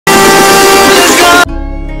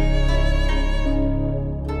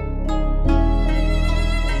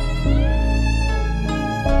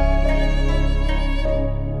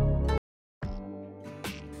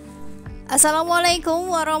Assalamualaikum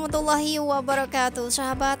warahmatullahi wabarakatuh.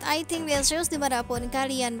 Sahabat Ayu Ting-Ting dimanapun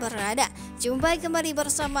kalian berada, jumpa kembali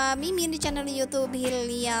bersama Mimin di channel YouTube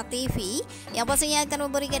Hilya TV, yang pastinya akan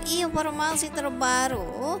memberikan informasi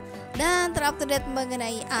terbaru dan terupdate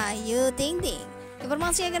mengenai Ayu Ting-Ting.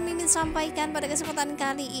 Informasi yang akan Mimin sampaikan pada kesempatan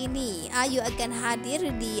kali ini, Ayu akan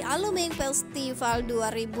hadir di Allo Festival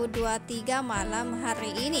 2023 malam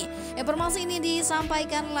hari ini. Informasi ini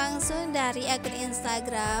disampaikan langsung dari akun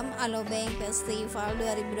Instagram Allo Festival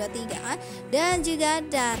 2023 dan juga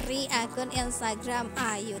dari akun Instagram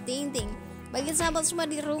Ayu Ting-Ting. Bagi sahabat semua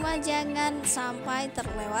di rumah, jangan sampai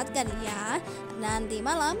terlewatkan ya. Nanti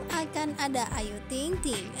malam akan ada Ayu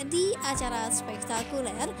Ting-Ting di acara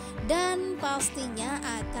spektakuler, dan pastinya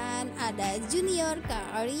akan ada junior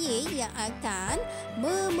karya yang akan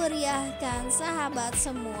memeriahkan sahabat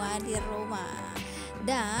semua di rumah.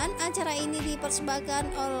 Dan acara ini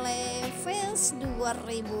dipersembahkan oleh Fest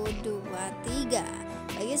 2023.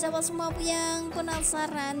 Bagi sahabat semua yang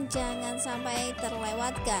penasaran, jangan sampai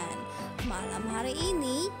terlewatkan malam hari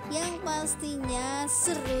ini yang pastinya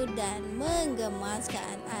seru dan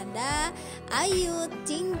menggemaskan. Ada Ayu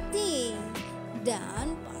Ting-Ting,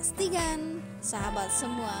 dan pastikan sahabat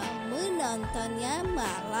semua menontonnya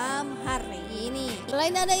malam hari ini.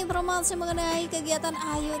 Selain ada informasi mengenai kegiatan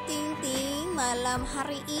Ayu Ting-Ting malam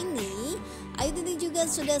hari ini, Ayu Ting-Ting juga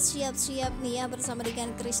sudah siap-siap nih ya bersama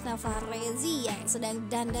dengan Krishna Farezi yang sedang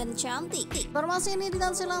dandan cantik. Informasi ini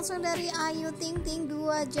dilansir langsung dari Ayu Ting-Ting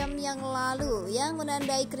 2 jam yang lalu, yang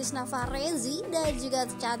menandai Krishna Farezi dan juga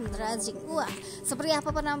Chandra Jingwa. Seperti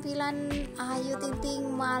apa penampilan Ayu Ting-Ting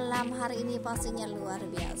malam hari ini, pastinya luar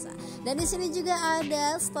biasa. Dan di sini juga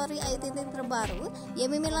ada story Ayu Ting-Ting terbaru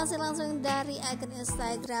yang Mimin lansir langsung dari akun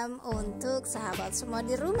Instagram untuk sahabat semua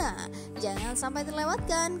di rumah. Jangan sampai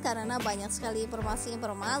terlewatkan karena banyak sekali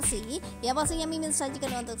informasi-informasi yang pastinya Mimin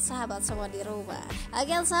sajikan untuk sahabat semua di rumah.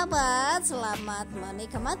 Oke sahabat, selamat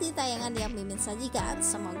menikmati tayangan yang Mimin sajikan.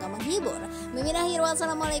 Semoga menghibur. Mimin akhir,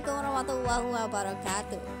 wassalamualaikum warahmatullahi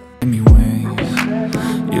wabarakatuh.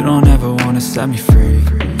 You don't ever wanna set me free.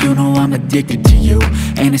 You know I'm addicted to you,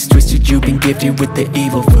 and it's twisted, you've been gifted with the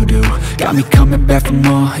evil voodoo. Got me coming back for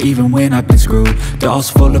more, even when I've been screwed. Dolls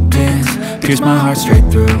full of pins, pierce my heart straight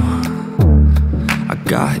through. I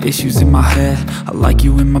got issues in my head, I like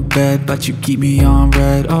you in my bed, but you keep me on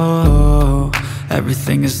red. Oh,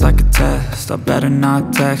 everything is like a test, I better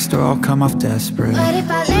not text or I'll come off desperate. But if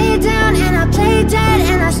I lay down and I play dead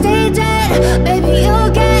and I stay dead, baby you'll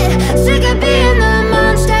get sick of being the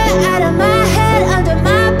monster out of my head, under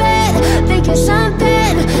my bed, thinking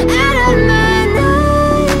something out of my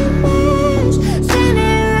nightmares,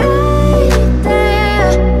 standing right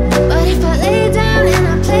there. But if I lay down and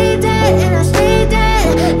I play dead and I stay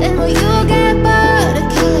dead, then will you get bored of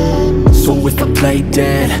killing? So if I play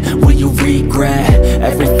dead, will you regret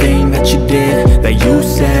everything that you did, that you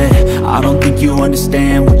said? I don't think you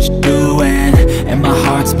understand what you're doing, and my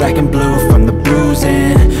heart's black and blue from the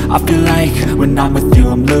bruising. I feel like when I'm with you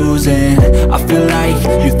I'm losing. I feel like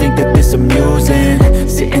you think that this amusing,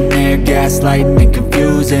 sitting there gaslighting and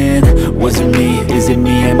confusing. Was it me? Is it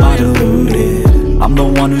me? Am I deluded? I'm the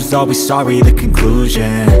one who's always sorry, the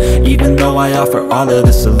conclusion, even though I offer all of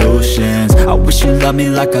the solutions. I wish you loved me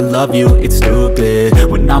like I love you, it's stupid.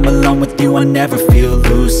 When I'm alone with you I never feel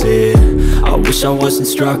lucid. I wish I wasn't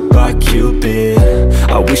struck by Cupid.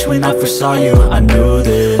 I wish when I first saw you I knew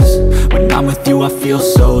this. When I'm with you I feel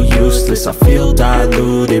so useless, I feel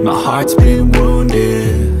diluted, my heart's been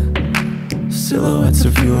wounded. Silhouettes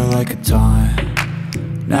of you are like a taunt,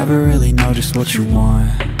 never really know just what you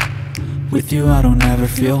want. With you I don't ever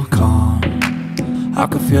feel calm, I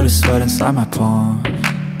can feel the sweat inside my palm.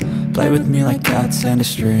 Play with me like cats and a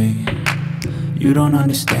string, you don't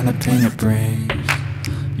understand the pain it brings.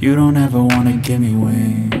 You don't ever wanna give me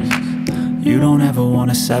wings, you don't ever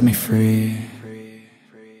wanna set me free.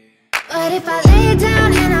 But if I lay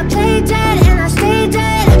down and I play dead and I stay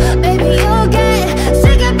dead, baby you'll get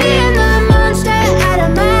sick of being the monster out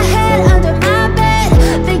of my head, under my bed,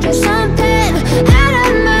 thinking something out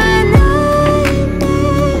of my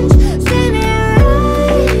nightmares, standing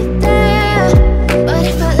right there. But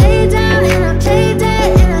if I lay down and I play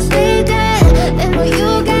dead and I stay dead, then will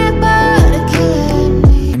you get bored of killing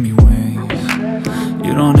me? Give me wings,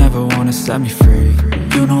 you don't ever wanna set me free.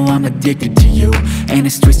 You know I'm addicted to you, and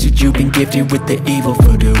it's twisted, you've been gifted with the evil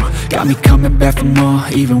voodoo. Got me coming back for more,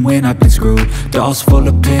 even when I've been screwed. Dolls full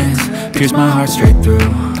of pins, pierce my heart straight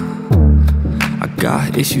through. I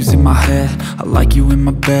got issues in my head, I like you in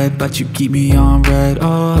my bed, but you keep me on red.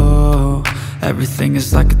 Oh, Everything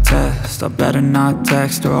is like a test. I better not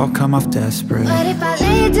text or I'll come off desperate. But if I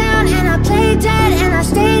lay down and I play dead and I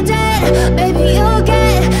stay dead, baby, you'll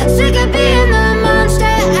get sick of being the monster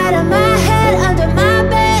out of my head, under my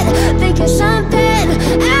bed, thinking something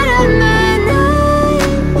out of my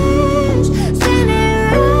nightmares,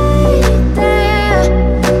 standing right there.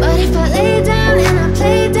 But if I lay down and I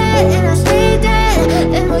play dead and I stay dead,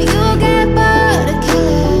 then will you get bored of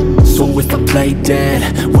killing? So if I play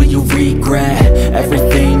dead, will you regret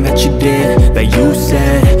everything that you did, that you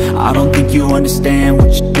said? I don't think you understand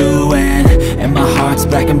what you're doing, and my heart's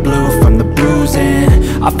black and blue from the bruising.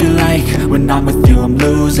 I feel like when I'm with you I'm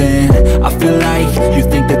losing. I feel like you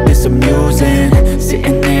think that this amusing,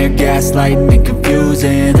 sitting there gaslighting and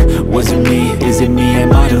confusing. Was it me? Is it me?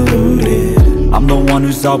 Am I deluded? I'm the one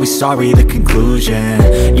who's always sorry, the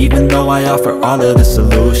conclusion, even though I offer all of the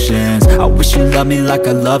solutions. I wish you loved me like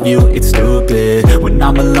I love you, it's stupid. When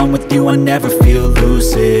I'm alone with you I never feel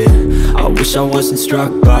lucid. I wish I wasn't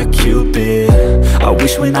struck by Cupid. I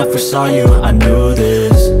wish when I first saw you I knew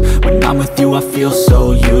this. When I'm with you I feel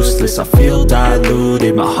so useless, I feel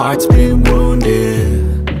diluted, my heart's been wounded.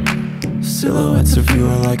 Silhouettes of you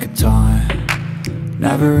are like a taunt,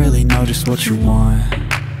 never really know just what you want.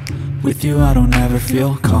 With you I don't ever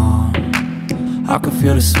feel calm, I can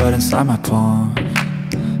feel the sweat inside my palms.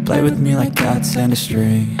 Play with me like cats and a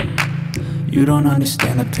string. You don't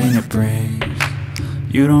understand the pain it brings.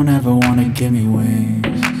 You don't ever wanna give me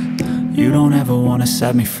wings. You don't ever wanna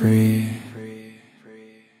set me free.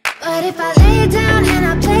 But if I lay down and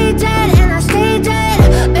I play dead and I stay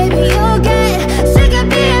dead, baby, you'll get sick of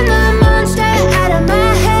being the monster out of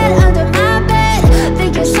my head, under my bed,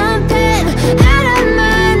 thinking something out of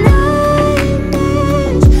my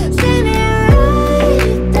nightmares, standing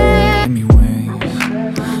right there. Give me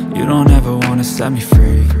wings. You don't ever wanna set me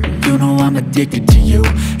free. You know I'm addicted to you,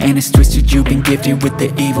 and it's twisted, you've been gifted with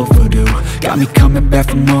the evil voodoo. Got me coming back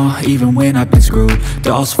for more, even when I've been screwed.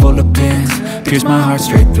 Dolls full of pins, pierce my heart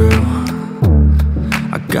straight through.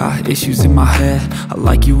 I got issues in my head, I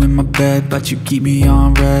like you in my bed, but you keep me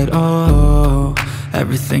on red. Oh,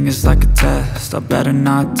 everything is like a test. I better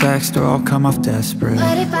not text or I'll come off desperate.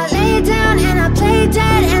 But if I lay down and I play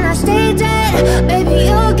dead and I stay dead, baby,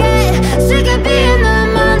 you'll get sick of being the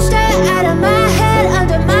monster out of my head,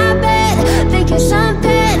 under my bed, thinking something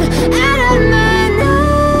out of my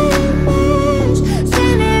nightmares,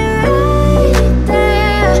 standing right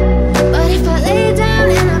there. But if I lay down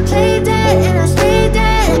and I play dead and I stay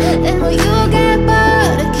dead, then will you get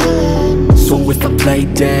bored of killing? So if I play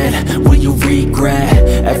dead, will you regret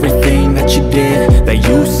everything that you did, that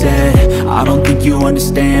you said? I don't think you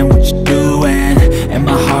understand what you're doing, and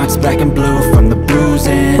my heart's black and blue from the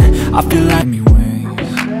bruising. I feel like me wings.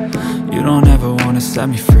 You don't ever wanna set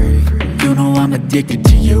me free. You know I'm addicted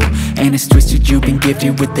to you, and it's twisted, you've been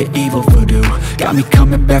gifted with the evil voodoo. Got me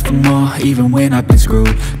coming back for more, even when I've been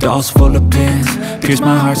screwed. Dolls full of pins, pierce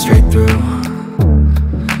my heart straight through.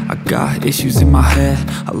 I got issues in my head,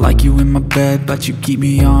 I like you in my bed, but you keep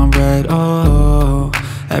me on red. Oh,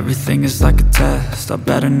 everything is like a test. I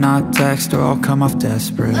better not text or I'll come off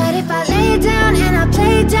desperate. But if I lay down and I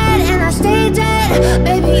play dead and I stay dead,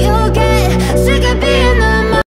 baby, you'll get sick of being the